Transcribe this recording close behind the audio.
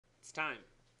It's time.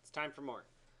 It's time for more.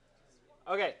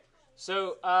 Okay,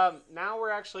 so now we're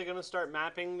actually going to start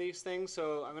mapping these things.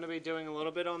 So I'm going to be doing a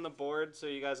little bit on the board so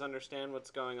you guys understand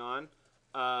what's going on.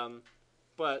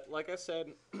 But like I said,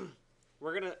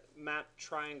 we're going to map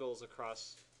triangles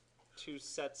across two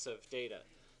sets of data.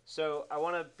 So I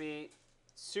want to be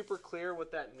super clear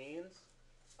what that means.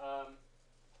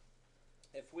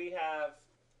 If we have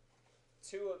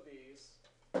two of these,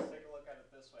 let's take a look at it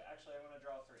this way. Actually, I'm going to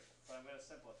draw three, but I'm going to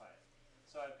simplify it.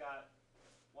 So I've got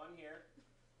one here,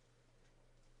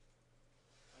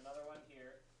 another one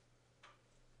here,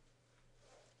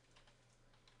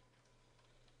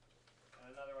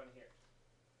 and another one here.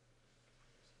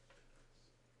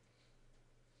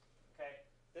 Okay,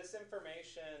 this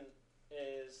information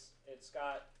it's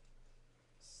got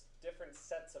different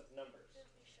sets of numbers.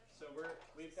 So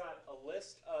we've got a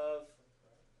list of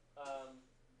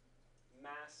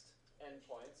masked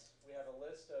endpoints. We have a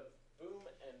list of boom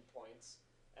endpoints,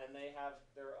 and they have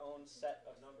their own set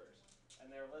of numbers.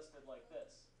 And they're listed like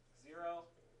this: 0,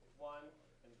 1,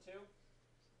 and 2,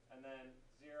 and then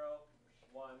 0,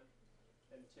 1,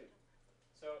 and 2.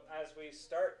 So as we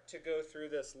start to go through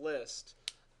this list,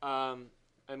 and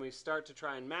we start to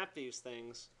try and map these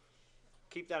things,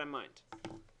 keep that in mind.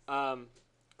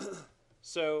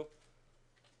 So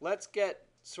let's get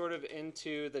sort of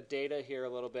into the data here a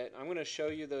little bit. I'm going to show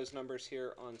you those numbers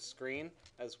here on screen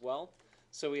as well.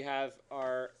 So we have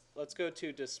our, let's go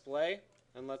to display,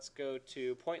 and let's go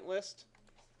to point list.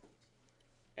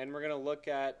 And we're going to look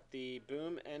at the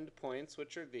boom endpoints,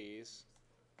 which are these,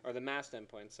 or the masked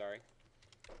endpoints, sorry.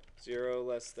 0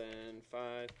 less than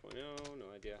 5.0, no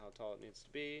idea how tall it needs to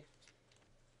be.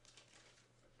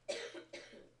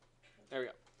 There we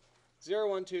go. 0,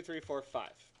 1, 2, 3, 4, 5.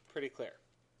 Pretty clear.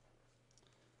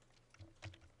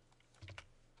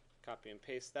 Copy and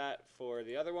paste that for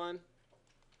the other one.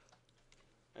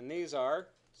 And these are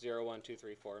 0, 1, 2,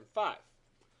 3, 4, and 5.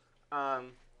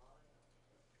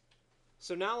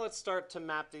 So now let's start to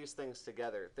map these things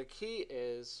together. The key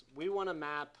is we want to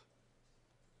map,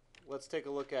 let's take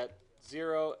a look at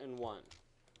 0 and 1.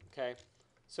 Okay,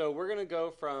 so we're going to go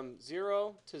from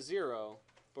 0 to 0,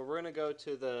 but we're going to go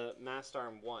to the masked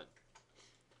arm 1.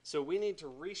 So we need to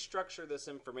restructure this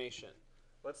information.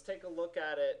 Let's take a look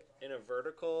at it in a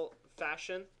vertical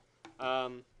fashion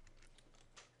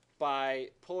by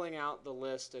pulling out the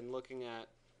list and looking at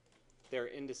their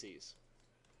indices.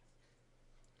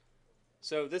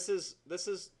 So this is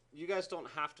you guys don't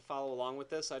have to follow along with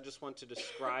this. I just want to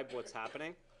describe what's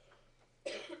happening.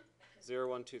 0,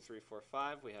 1, 2, 3, 4,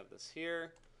 5. We have this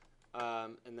here.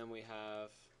 And then we have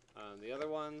the other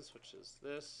ones, which is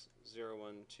this. 0,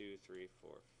 1, 2, 3,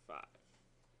 4, 5.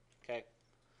 Okay.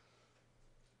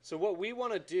 So what we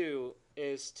want to do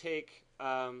is take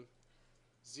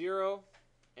 0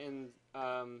 and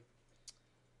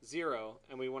 0,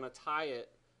 and we want to tie it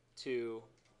to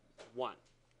 1.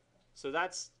 So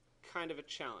that's kind of a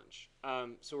challenge.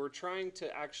 So we're trying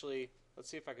to actually, let's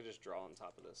see if I could just draw on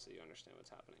top of this so you understand what's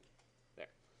happening.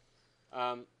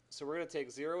 There. So we're going to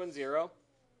take 0 and 0,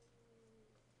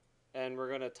 and we're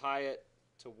going to tie it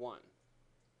to 1.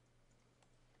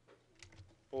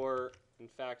 Or, in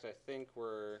fact, I think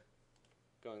we're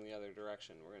going the other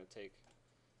direction. We're going to take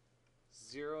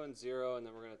 0 and 0, and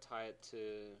then we're going to tie it to,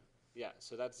 yeah,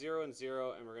 so that's 0 and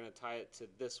 0, and we're going to tie it to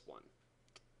this one.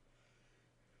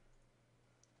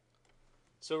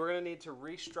 So we're going to need to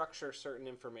restructure certain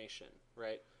information,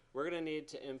 right? We're going to need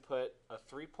to input a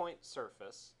 3-point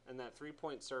surface, and that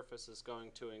 3-point surface is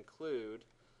going to include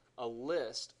a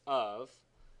list of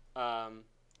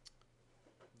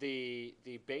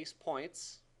the base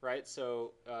points, right?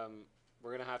 So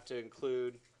we're going to have to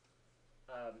include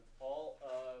all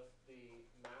of the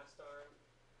masked arm,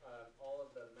 all of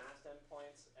the masked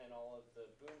endpoints, and all of the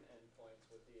boom endpoints,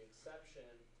 with the exception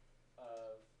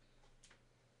of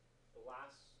the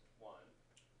last one.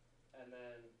 And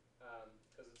then,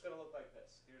 because it's going to look like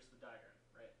this. Here's the diagram,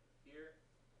 right? Here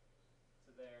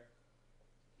to there,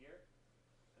 here.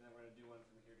 And then we're going to do one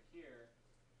from here to here,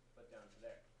 but down to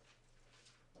there.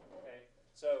 Okay,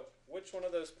 so which one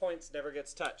of those points never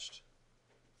gets touched?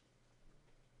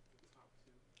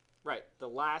 Right, the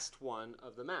last one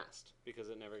of the mast, because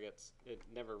it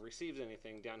never receives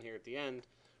anything. Down here at the end,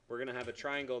 we're going to have a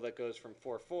triangle that goes from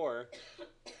 4, 4,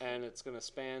 and it's going to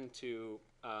span to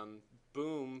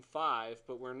boom 5,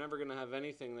 but we're never going to have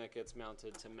anything that gets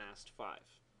mounted to mast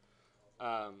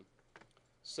 5.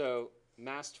 So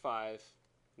mast 5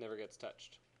 never gets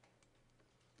touched.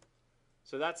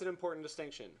 So that's an important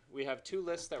distinction. We have two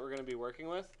lists that we're going to be working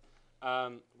with.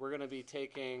 We're going to be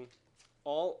taking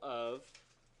all of,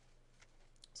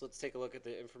 so let's take a look at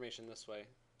the information this way.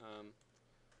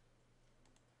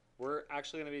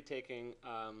 actually going to be taking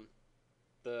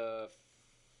the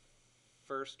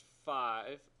first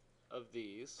 5 of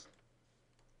these.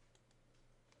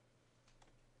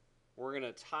 We're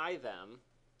going to tie them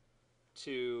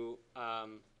to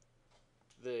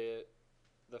the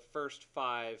first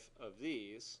 5 of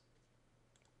these.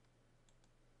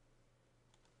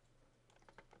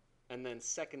 And then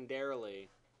secondarily,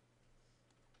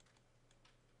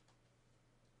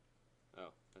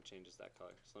 oh, that changes that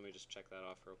color. So let me just check that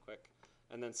off real quick.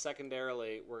 And then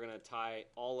secondarily, we're going to tie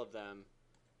all of them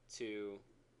to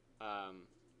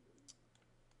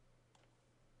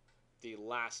the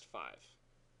last 5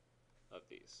 of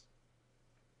these.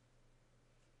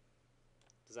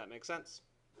 Does that make sense?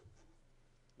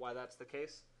 Why that's the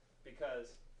case?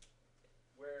 Because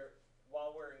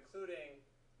while we're including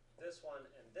this one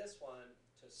and this one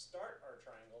to start our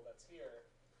triangle that's here,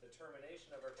 the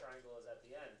termination of our triangle is at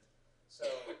the end. So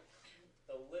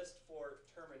the list for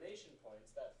termination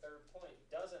points, that third point,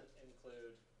 doesn't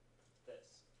include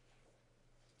this.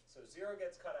 So 0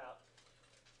 gets cut out,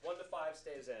 1 to 5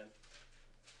 stays in.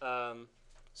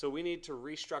 So we need to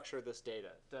restructure this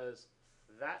data. Does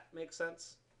that make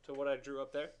sense to what I drew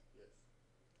up there? Yes.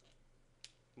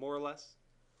 More or less?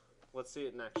 Let's see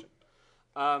it in action.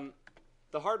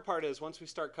 The hard part is once we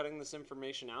start cutting this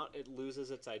information out, it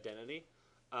loses its identity.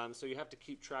 So you have to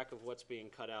keep track of what's being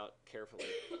cut out carefully.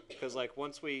 Because like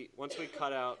once we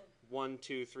cut out 1,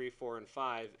 2, 3, 4, and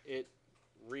 5, it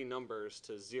renumbers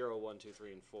to 0, 1, 2,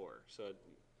 3, and 4. So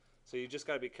you just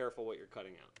got to be careful what you're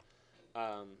cutting out.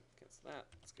 Against that,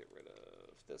 let's get rid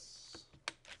of this.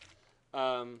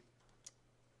 All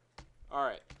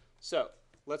right, so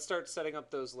let's start setting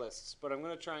up those lists. But I'm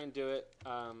going to try and do it.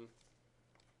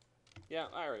 Yeah,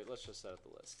 all right, let's just set up the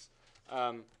lists.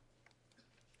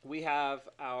 We have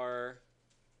our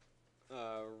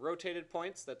rotated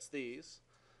points, that's these.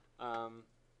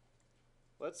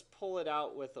 Let's pull it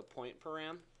out with a point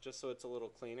param, just so it's a little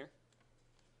cleaner.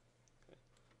 Okay.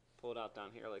 Pull it out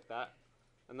down here like that,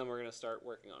 and then we're going to start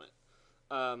working on it.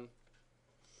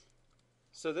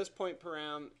 So this point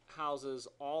param houses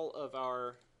all of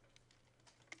our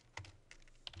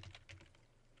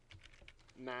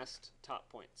masked top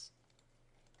points.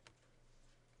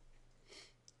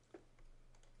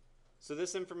 So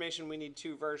this information we need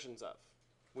 2 versions of.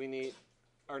 We need,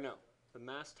 or no, the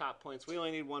masked top points, we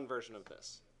only need 1 version of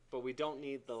this, but we don't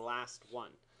need the last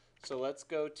one. So let's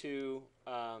go to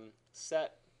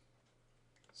set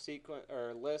sequence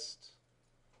or list,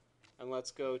 and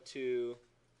let's go to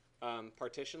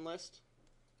partition list.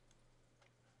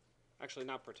 Actually,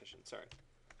 not partition, sorry.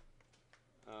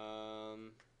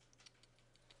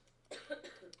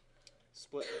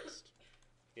 Split list.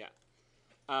 Yeah.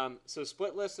 So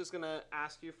split list is going to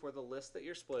ask you for the list that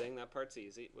you're splitting. That part's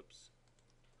easy. Whoops.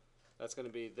 That's going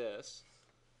to be this.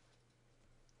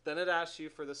 Then it asks you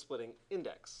for the splitting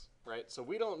index, right? So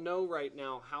we don't know right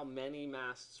now how many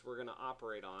masts we're going to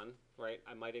operate on, right?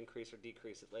 I might increase or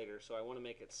decrease it later, so I want to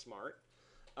make it smart.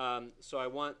 So I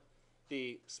want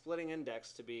the splitting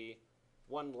index to be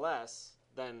 1 less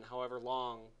than however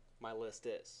long my list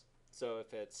is. So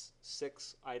if it's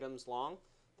 6 items long,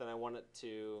 then I want it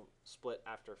to split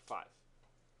after 5.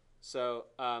 So,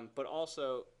 but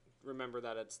also remember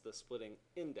that it's the splitting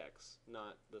index,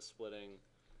 not the splitting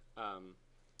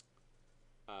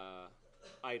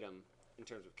item in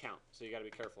terms of count. So you got to be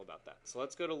careful about that. So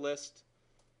let's go to list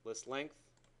length.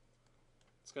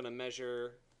 It's going to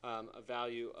measure a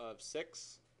value of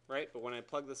 6, right? But when I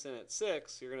plug this in at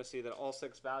 6, you're going to see that all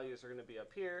 6 values are going to be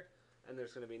up here, and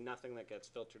there's going to be nothing that gets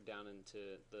filtered down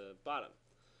into the bottom.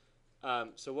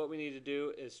 So what we need to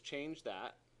do is change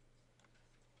that.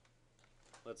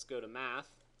 Let's go to math.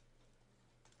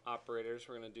 Operators,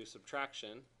 we're going to do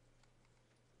subtraction.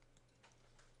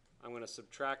 I'm going to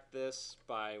subtract this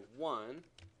by 1.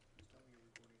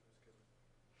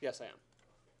 Yes, I am.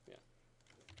 Yeah.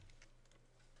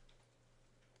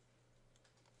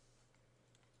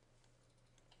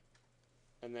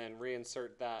 And then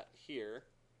reinsert that here.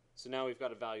 So now we've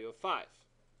got a value of 5.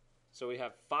 So we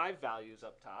have 5 values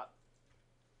up top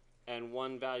and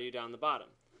 1 value down the bottom.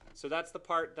 So that's the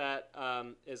part that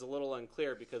is a little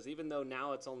unclear, because even though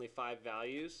now it's only 5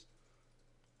 values,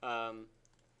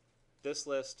 this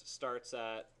list starts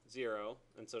at 0,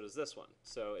 and so does this one.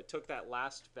 So it took that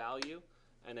last value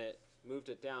and it moved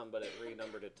it down, but it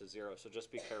renumbered it to 0. So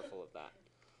just be careful of that.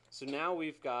 So now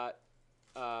we've got,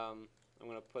 I'm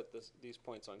going to put these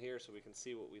points on here so we can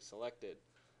see what we selected.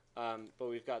 But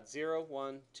we've got 0,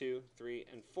 1, 2, 3,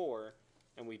 and 4,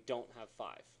 and we don't have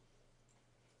 5.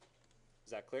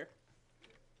 Is that clear?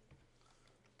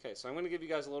 Okay, so I'm going to give you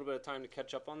guys a little bit of time to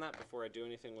catch up on that before I do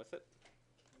anything with it.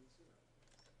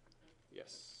 Yeah.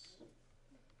 Yes.